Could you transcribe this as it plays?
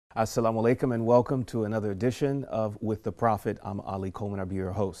Assalamu alaikum and welcome to another edition of With the Prophet. I'm Ali Coleman, I'll be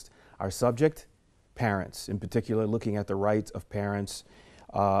your host. Our subject, parents, in particular looking at the rights of parents,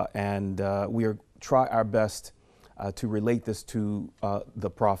 and we are try our best to relate this to the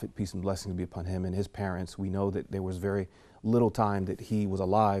Prophet, peace and blessings be upon him, and his parents. We know that there was very little time that he was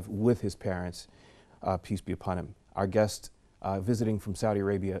alive with his parents, peace be upon him. Our guest visiting from Saudi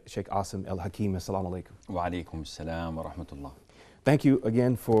Arabia, Sheikh Assim Hakeem. Assalamu alaikum. Wa alaikum assalam wa rahmatullah. Thank you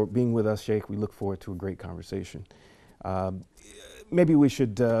again for being with us, Sheikh. We look forward to a great conversation. Maybe we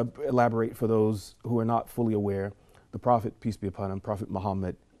should elaborate for those who are not fully aware. The Prophet, peace be upon him, Prophet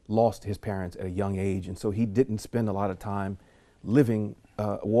Muhammad, lost his parents at a young age, and so he didn't spend a lot of time living,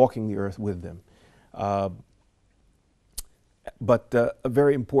 walking the earth with them. But a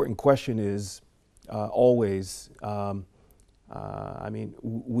very important question is always,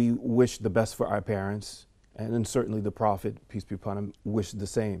 we wish the best for our parents, and then certainly the Prophet, peace be upon him, wished the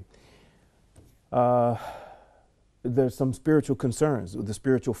same. There's some spiritual concerns with the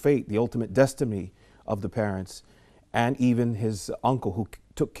spiritual fate, the ultimate destiny of the parents, and even his uncle who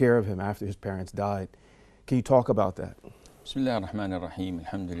took care of him after his parents died. Can you talk about that? Bismillah ar-Rahman ar-Rahim,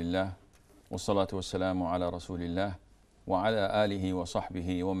 alhamdulillah, wa salatu wa salamu ala rasulillah, wa ala alihi wa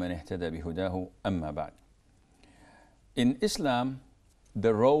sahbihi wa man ihtada bihudahu, amma ba'd. In Islam,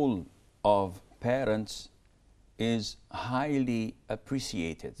 the role of parents is highly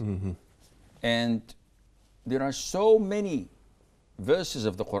appreciated. And there are so many verses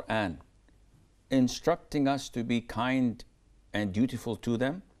of the Quran instructing us to be kind and dutiful to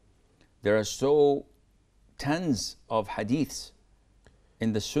them. There are tons of hadiths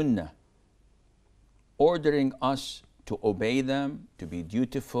in the Sunnah ordering us to obey them, to be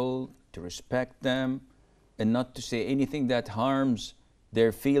dutiful, to respect them, and not to say anything that harms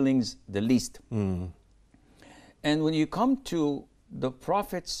their feelings the least. And when you come to the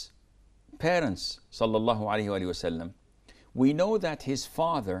Prophet's parents, sallallahu alaihi wasallam, we know that his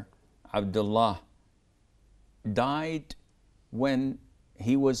father, Abdullah, died when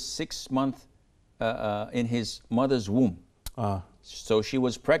he was 6 months in his mother's womb. So she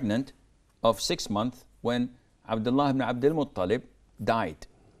was pregnant of 6 months when Abdullah ibn Abdul Muttalib died.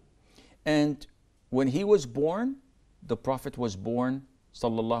 And when he was born, the Prophet was born,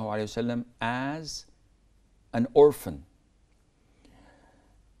 sallallahu alaihi wasallam, as an orphan.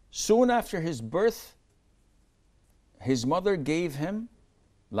 Soon after his birth, his mother gave him,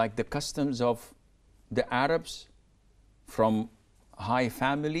 like the customs of the Arabs from high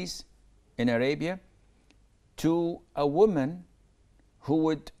families in Arabia, to a woman who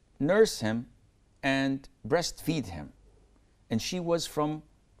would nurse him and breastfeed him. And she was from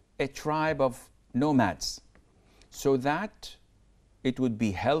a tribe of nomads, so that it would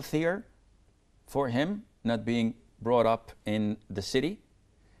be healthier for him, not being brought up in the city,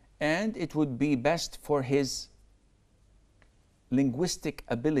 and it would be best for his linguistic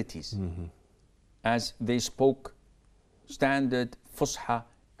abilities, as they spoke standard Fusha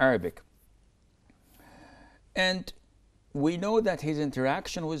Arabic. And we know that his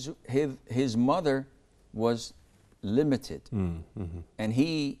interaction with his mother was limited, and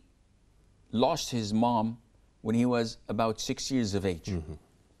he lost his mom when he was about 6 years of age.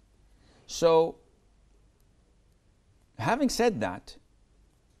 So, having said that,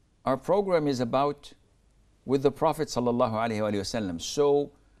 our program is about with the Prophet sallallahu alaihi wasallam.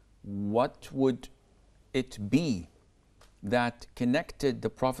 So, what would it be that connected the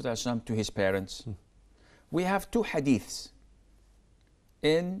Prophet ﷺ to his parents? We have two hadiths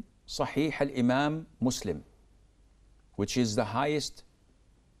in Sahih al-Imam Muslim, which is the highest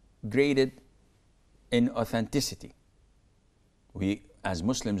graded in authenticity. We, as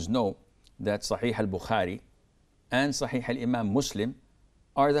Muslims, know that Sahih al-Bukhari and Sahih al-Imam Muslim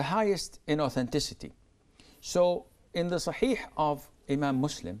are the highest in authenticity. So, in the Sahih of Imam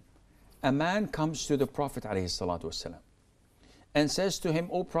Muslim, a man comes to the Prophet ﷺ and says to him,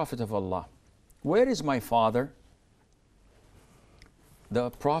 "O Prophet of Allah, where is my father?" The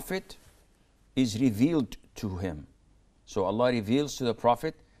Prophet is revealed to him. So Allah reveals to the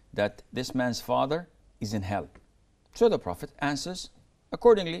Prophet that this man's father is in hell. So the Prophet answers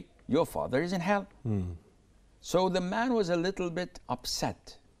accordingly, "Your father is in hell." So the man was a little bit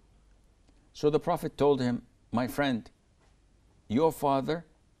upset. So the Prophet told him, "My friend, your father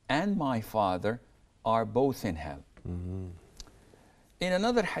and my father are both in hell." In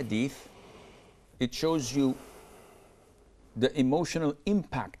another hadith, it shows you the emotional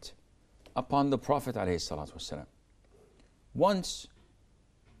impact upon the Prophet ﷺ. Once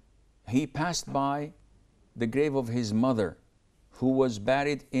he passed by the grave of his mother, who was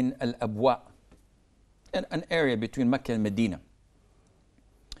buried in Al-Abwa, an area between Mecca and Medina.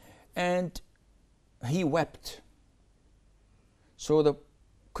 And he wept. So the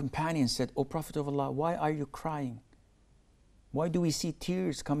companion said, O Prophet of Allah, why are you crying? Why do we see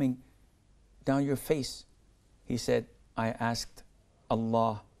tears coming down your face? He said, I asked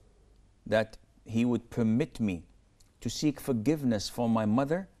Allah that He would permit me to seek forgiveness for my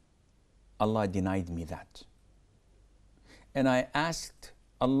mother. Allah denied me that. And I asked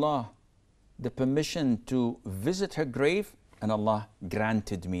Allah the permission to visit her grave, and Allah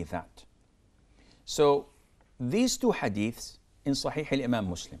granted me that. So these two hadiths in Sahih al-Imam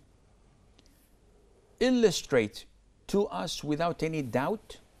Muslim illustrate to us without any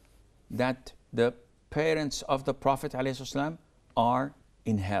doubt that the parents of the Prophet ﷺ are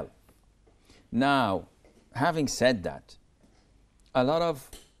in hell. Now, having said that, a lot of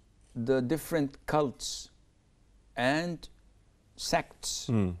the different cults and sects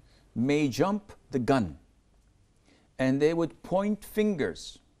may jump the gun, and they would point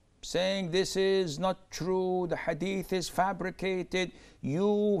fingers saying this is not true, the hadith is fabricated,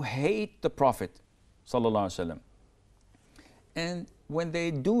 you hate the Prophet ﷺ. And when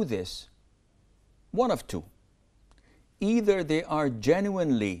they do this, one of two: either they are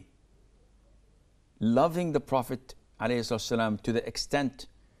genuinely loving the Prophet ﷺ to the extent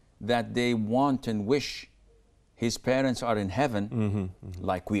that they want and wish his parents are in heaven,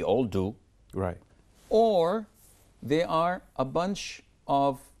 like we all do, Right. or they are a bunch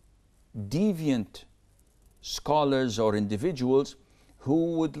of deviant scholars or individuals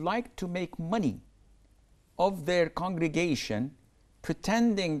who would like to make money of their congregation,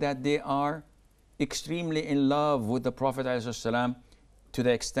 pretending that they are extremely in love with the Prophet ﷺ to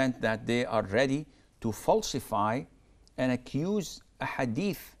the extent that they are ready to falsify and accuse a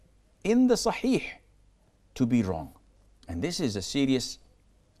hadith in the Sahih to be wrong. And this is a serious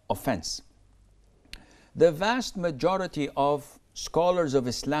offense. The vast majority of scholars of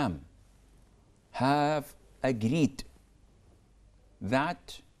Islam have agreed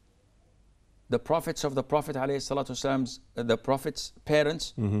that the prophets of the Prophet ﷺ, the Prophet's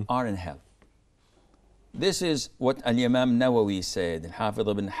parents are in hell. This is what Al-Imam Nawawi said, Al-Hafidh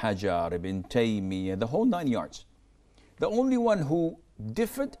ibn Hajar, Ibn Taymiyyah, the whole 9 yards. The only one who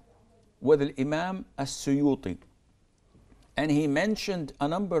differed was Al-Imam As-Suyuti. And he mentioned a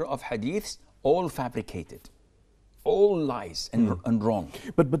number of hadiths, all fabricated, all lies and wrong.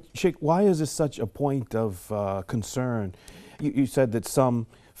 But Sheikh, why is this such a point of concern? You said that some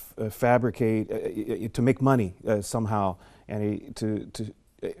fabricate to make money somehow, and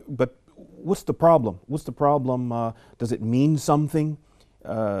but what's the problem? What's the problem? Does it mean something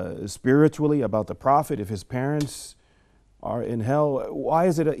spiritually about the Prophet if his parents are in hell? Why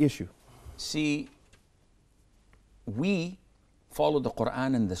is it an issue? See, we follow the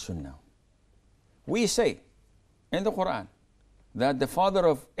Quran and the Sunnah. We say in the Quran that the father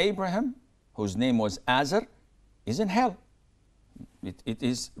of Abraham, whose name was Azar, is in hell. It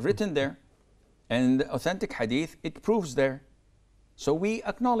is written there, and the authentic hadith, it proves there. So we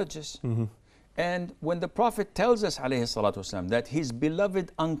acknowledge this. And when the Prophet tells us, alayhi salatu wasalam, that his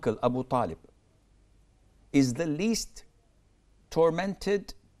beloved uncle Abu Talib is the least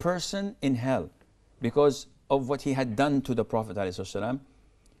tormented person in hell because of what he had done to the Prophet alayhi salatu wasalam,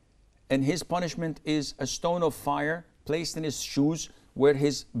 and his punishment is a stone of fire placed in his shoes where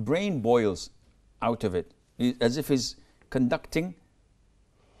his brain boils out of it, as if he's conducting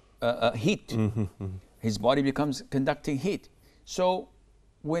heat. His body becomes conducting heat. So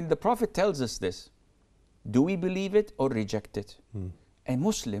when the Prophet tells us this, do we believe it or reject it? A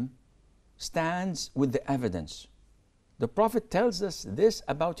Muslim stands with the evidence. The Prophet tells us this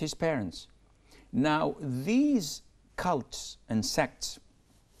about his parents. Now, these cults and sects,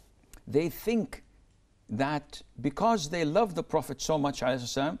 they think that because they love the Prophet so much,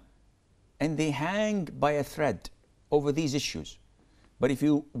 ﷺ, and they hang by a thread over these issues. But if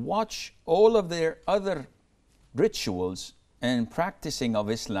you watch all of their other rituals and practicing of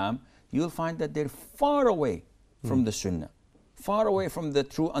Islam, you'll find that they're far away from the Sunnah, far away from the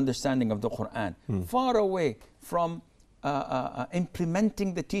true understanding of the Quran, far away from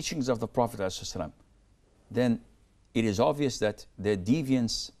implementing the teachings of the Prophet ﷺ. Then it is obvious that the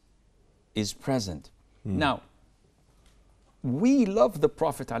deviance is present. Now, we love the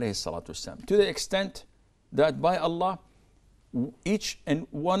Prophet ﷺ to the extent that by Allah, each and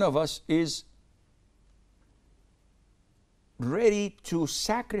one of us is ready to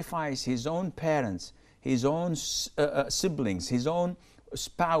sacrifice his own parents, his own siblings, his own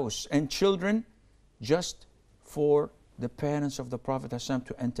spouse and children just for the parents of the Prophet ﷺ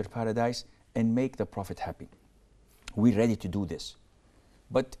to enter paradise and make the Prophet happy. We're ready to do this.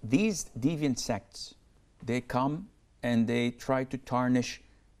 But these deviant sects, they come and they try to tarnish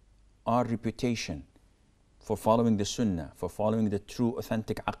our reputation for following the Sunnah, for following the true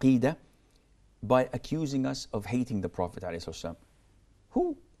authentic Aqidah, by accusing us of hating the Prophet ﷺ.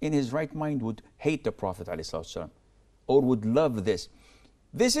 Who in his right mind would hate the Prophet ﷺ or would love this?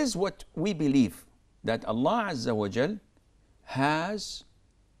 This is what we believe, that Allah Azza wa Jal has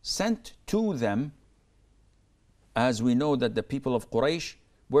sent to them, as we know that the people of Quraysh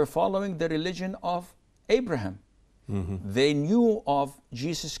were following the religion of Abraham. They knew of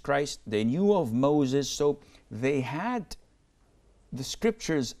Jesus Christ, they knew of Moses, so they had the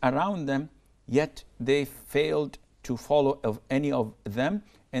scriptures around them, yet they failed to follow of any of them,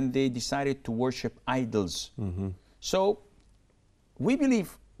 and they decided to worship idols. So we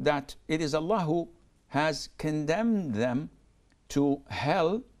believe that it is Allah who has condemned them to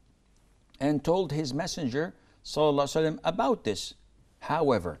hell and told His Messenger ﷺ about this.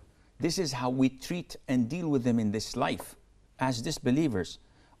 However, this is how we treat and deal with them in this life as disbelievers.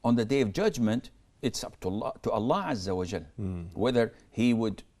 On the Day of Judgment, it's up to Allah Azza wa Jal, whether He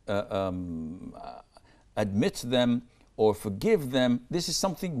would admit them or forgive them. This is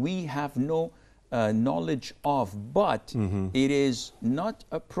something we have no knowledge of, but it is not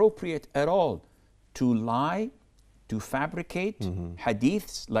appropriate at all to lie, to fabricate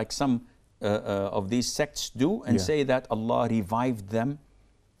hadiths like some of these sects do, and say that Allah revived them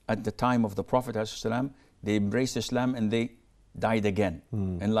at the time of the Prophet ﷺ. They embraced Islam and they died again.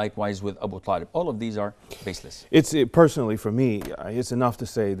 And likewise with Abu Talib. All of these are baseless. Personally for me, it's enough to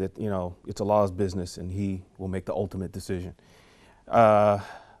say that, you know, it's Allah's business and He will make the ultimate decision.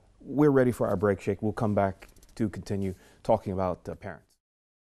 We're ready for our break, Sheikh. We'll come back to continue talking about parents.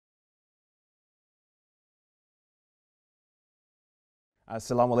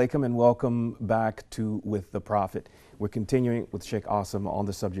 Assalamu alaikum and welcome back to With the Prophet. We're continuing with Sheikh Assim on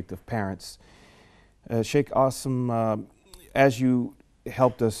the subject of parents. Sheikh Assim, as you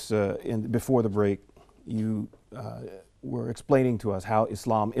helped us before the break, you were explaining to us how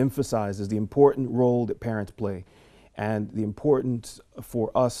Islam emphasizes the important role that parents play and the importance for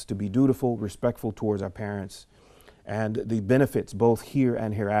us to be dutiful, respectful towards our parents, and the benefits both here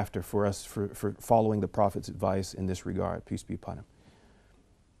and hereafter for us for following the Prophet's advice in this regard, peace be upon him.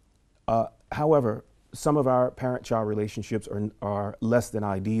 However, some of our parent-child relationships are less than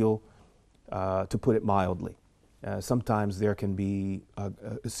ideal, to put it mildly. Sometimes there can be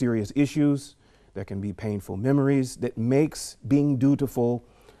serious issues, there can be painful memories that makes being dutiful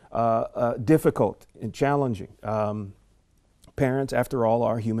difficult and challenging. Parents, after all,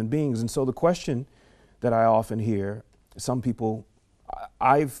 are human beings. And so the question that I often hear, some people,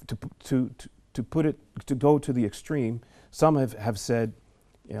 to go to the extreme, some have said,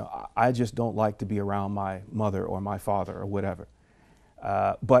 you know, I just don't like to be around my mother or my father or whatever,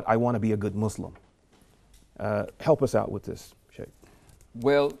 but I want to be a good Muslim. Help us out with this, Sheikh.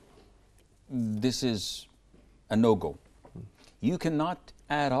 Well, this is a no-go. You cannot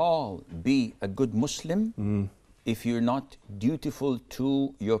at all be a good Muslim if you're not dutiful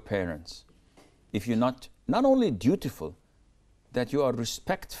to your parents. If you're not only dutiful, that you are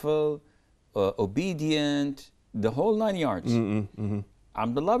respectful, obedient, the whole 9 yards.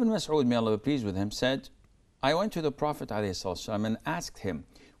 Abdullah bin Mas'ud, may Allah be pleased with him, said, I went to the Prophet ﷺ and asked him,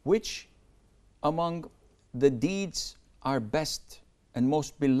 which among the deeds are best and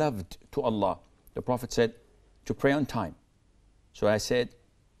most beloved to Allah? The Prophet said, to pray on time. So I said,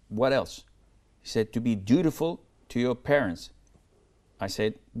 what else? He said, to be dutiful to your parents. I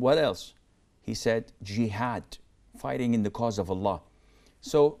said, what else? He said, jihad, fighting in the cause of Allah.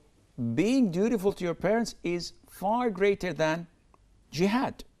 So being dutiful to your parents is far greater than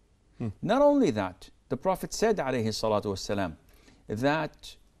jihad. Not only that, the Prophet said, alayhi salatu wasalam,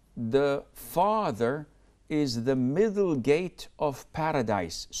 that the father is the middle gate of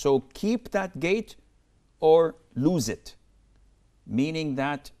paradise. So keep that gate or lose it. Meaning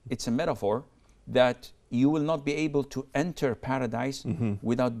that it's a metaphor that you will not be able to enter paradise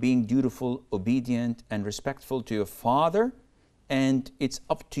without being dutiful, obedient, and respectful to your father. And it's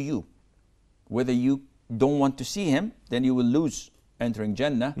up to you. Whether you don't want to see him, then you will lose entering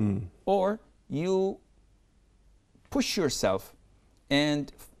Jannah, or you push yourself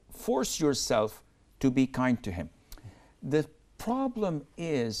and force yourself to be kind to him. The problem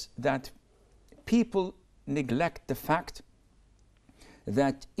is that people neglect the fact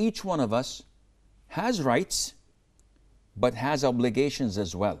that each one of us has rights but has obligations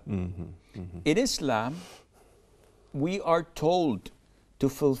as well. In Islam, we are told to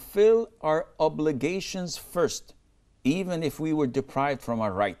fulfill our obligations first, even if we were deprived from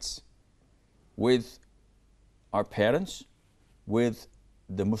our rights, with our parents, with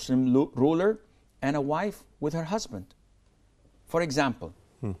the Muslim ruler, and a wife with her husband. For example,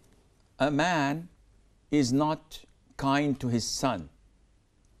 a man is not kind to his son,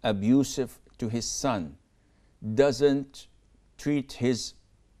 abusive to his son, doesn't treat his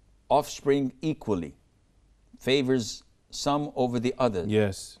offspring equally, favors some over the other.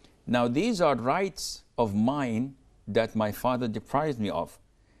 Yes. Now, these are rights of mine that my father deprived me of.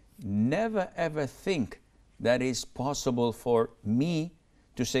 Never ever think that it's possible for me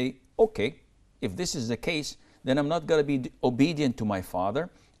to say, okay, if this is the case, then I'm not going to be obedient to my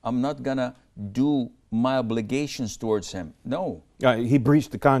father. I'm not going to do my obligations towards him. No. He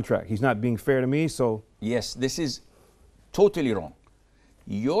breached the contract. He's not being fair to me, so... Yes, this is totally wrong.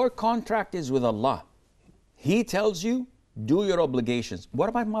 Your contract is with Allah. He tells you, do your obligations. What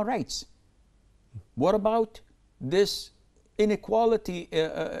about my rights? What about this inequality,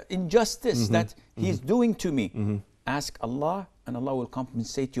 injustice that he's doing to me? Ask Allah, and Allah will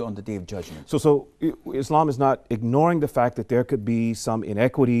compensate you on the Day of Judgment. So Islam is not ignoring the fact that there could be some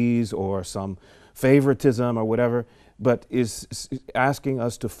inequities or some favoritism or whatever, but is asking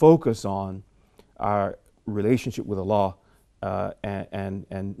us to focus on our relationship with Allah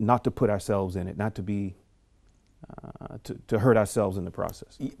and not to put ourselves in it, not to be to hurt ourselves in the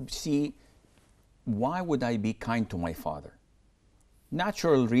process. See, why would I be kind to my father?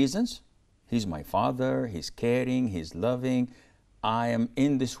 Natural reasons. He's my father, he's caring, he's loving. I am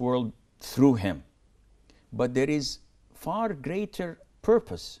in this world through him. But there is far greater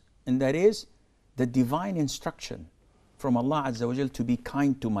purpose, and that is the divine instruction from Allah Azza wa Jal to be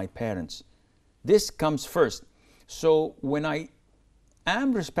kind to my parents. This comes first. So when I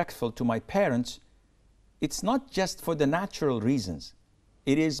am respectful to my parents, it's not just for the natural reasons.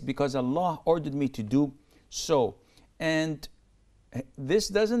 It is because Allah ordered me to do so. And this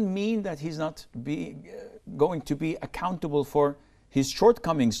doesn't mean that he's not going to be accountable for his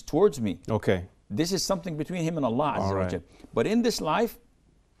shortcomings towards me. Okay. This is something between him and Allah Azza wa Jal. Right. But in this life,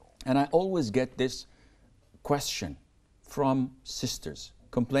 and I always get this question from sisters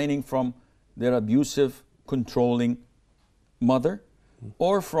complaining from their abusive, controlling mother,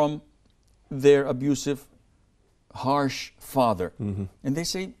 or from their abusive, harsh father. And they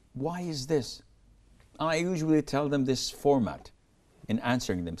say, why is this? I usually tell them this format in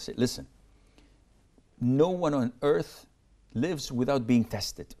answering them. Say, listen, no one on earth lives without being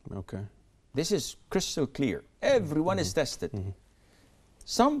tested. Okay. This is crystal clear. Everyone is tested.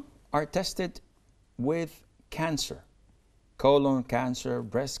 Some are tested with cancer, colon cancer,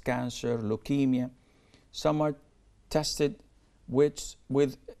 breast cancer, leukemia. Some are tested with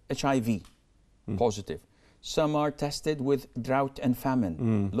HIV positive. Some are tested with drought and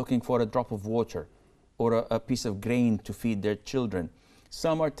famine, looking for a drop of water or a piece of grain to feed their children.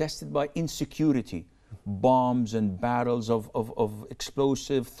 Some are tested by insecurity, bombs and barrels of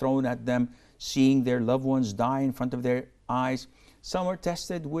explosive thrown at them, seeing their loved ones die in front of their eyes. Some are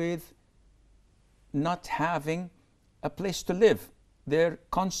tested with not having a place to live. They're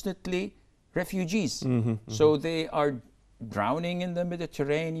constantly refugees. So they are drowning in the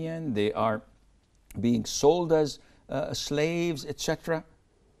Mediterranean, they are being sold as slaves, etc.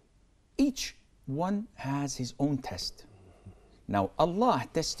 Each one has his own test. Now, Allah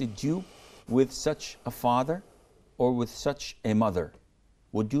tested you with such a father or with such a mother.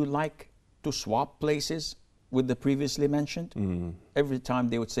 Would you like to swap places with the previously mentioned? Every time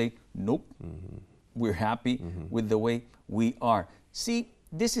they would say, nope, we're happy with the way we are. See,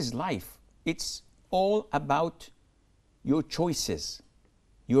 this is life. It's all about your choices,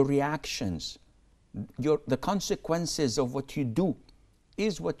 your reactions, the consequences of what you do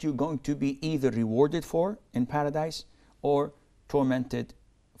is what you're going to be either rewarded for in paradise or tormented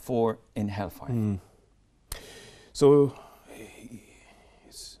for in hellfire. So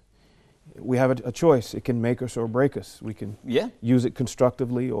we have a choice. It can make us or break us. We can use it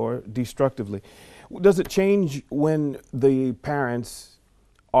constructively or destructively. Does it change when the parents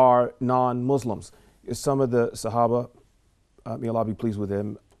are non-Muslims? Some of the Sahaba, may Allah be pleased with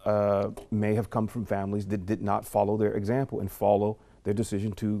them, may have come from families that did not follow their example and follow their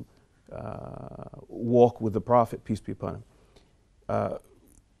decision to walk with the Prophet, peace be upon him.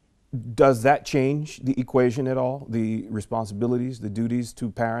 Does that change the equation at all? The responsibilities, the duties to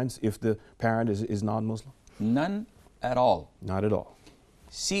parents if the parent is non-Muslim? None at all. Not at all.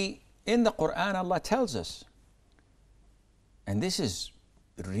 See, in the Quran, Allah tells us, and this is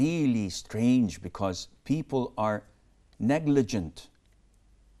really strange because people are negligent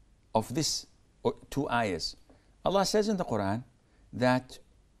of this two ayahs. Allah says in the Quran that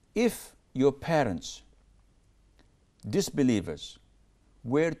if your parents, disbelievers,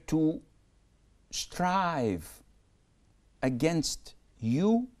 were to strive against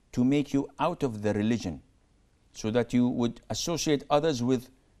you to make you out of the religion so that you would associate others with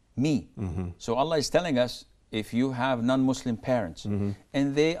me. So Allah is telling us, if you have non-Muslim parents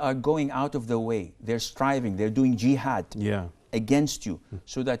and they are going out of the way, they're striving, they're doing jihad against you,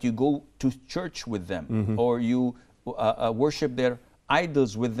 so that you go to church with them or you worship their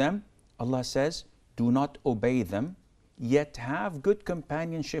idols with them, Allah says, do not obey them, yet have good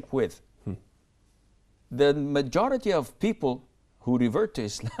companionship with. The majority of people who revert to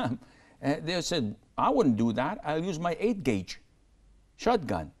Islam, they said, I wouldn't do that. I'll use my 8-gauge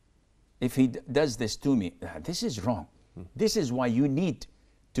shotgun if he does this to me. This is wrong. This is why you need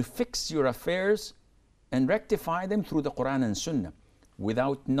to fix your affairs and rectify them through the Quran and Sunnah.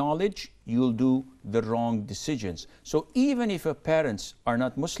 Without knowledge, you'll do the wrong decisions. So even if your parents are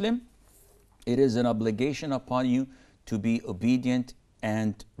not Muslim, it is an obligation upon you to be obedient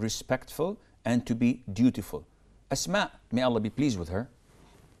and respectful and to be dutiful. Asma, may Allah be pleased with her,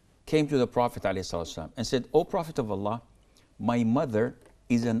 came to the Prophet ﷺ and said, O Prophet of Allah, my mother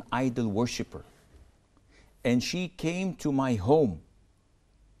is an idol worshipper, and she came to my home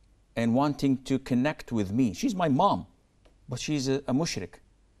and wanting to connect with me. She's my mom, but she's a mushrik.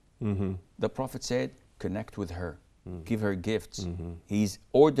 The Prophet said, connect with her, give her gifts. He's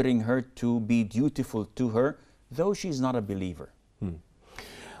ordering her to be dutiful to her, though she's not a believer.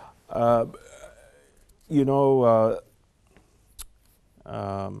 You know,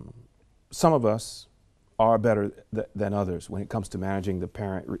 some of us are better than others when it comes to managing the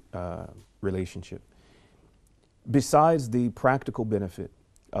parent relationship. Besides the practical benefit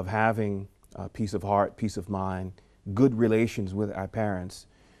of having peace of heart, peace of mind, good relations with our parents,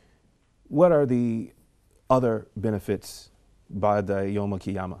 what are the other benefits by the Yom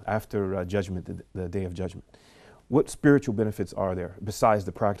Qiyamah, after judgment, the day of judgment? What spiritual benefits are there besides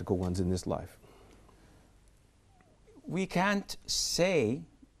the practical ones in this life? We can't say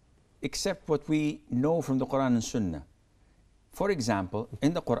except what we know from the Quran and Sunnah. For example,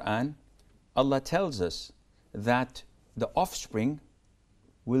 in the Quran, Allah tells us that the offspring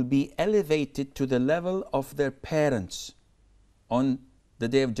will be elevated to the level of their parents on the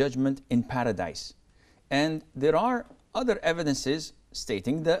day of judgment in paradise. And there are other evidences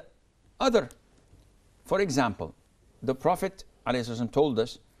stating the other. For example, the Prophet ﷺ told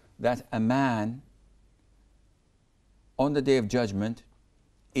us that a man on the day of judgment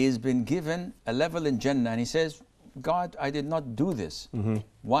is been given a level in Jannah, and he says, God, I did not do this.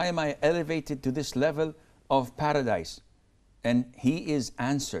 Why am I elevated to this level of paradise? And he is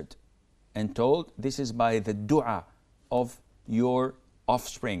answered and told, this is by the dua of your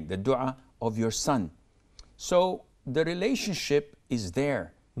offspring, the dua of your son. So the relationship is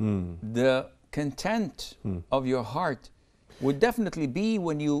there. The content of your heart would definitely be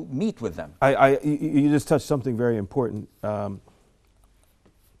when you meet with them. You just touched something very important.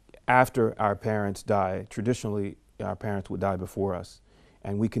 After our parents die, traditionally our parents would die before us,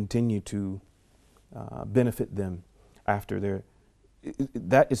 and we continue to benefit them after their.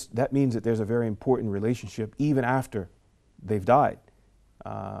 That means that there's a very important relationship even after they've died.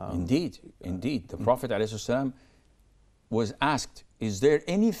 Indeed. The Prophet ﷺ was asked, is there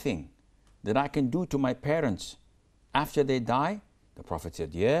anything that I can do to my parents after they die? The Prophet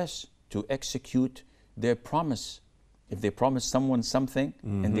said, yes, to execute their promise. If they promised someone something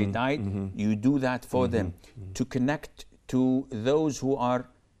and they died, you do that for them. To connect to those who are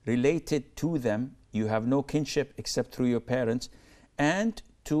related to them, you have no kinship except through your parents, and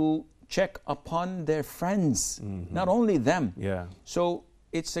to check upon their friends, not only them. So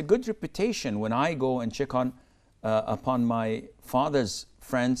it's a good reputation when I go and check on upon my father's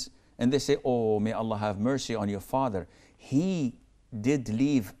friends, and they say, oh, may Allah have mercy on your father. He did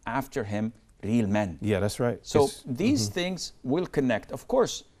leave after him real men. Yeah, that's right. So these things will connect. Of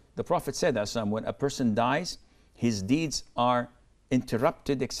course, the Prophet said, when a person dies, his deeds are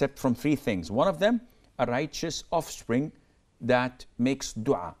interrupted except from 3 things. One of them, a righteous offspring that makes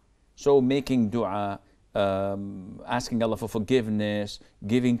dua. So making dua, asking Allah for forgiveness,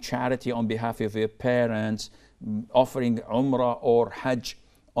 giving charity on behalf of your parents, offering umrah or hajj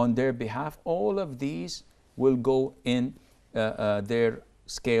on their behalf, all of these will go in their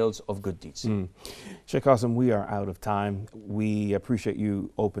scales of good deeds. Sheikh Assim, we are out of time. We appreciate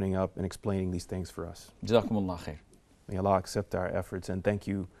you opening up and explaining these things for us. Jazakumullah khair. May Allah accept our efforts, and thank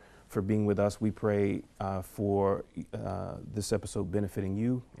you for being with us. We pray for this episode benefiting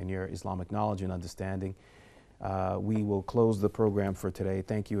you and your Islamic knowledge and understanding. We will close the program for today.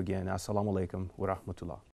 Thank you again. Assalamu alaikum wa rahmatullah.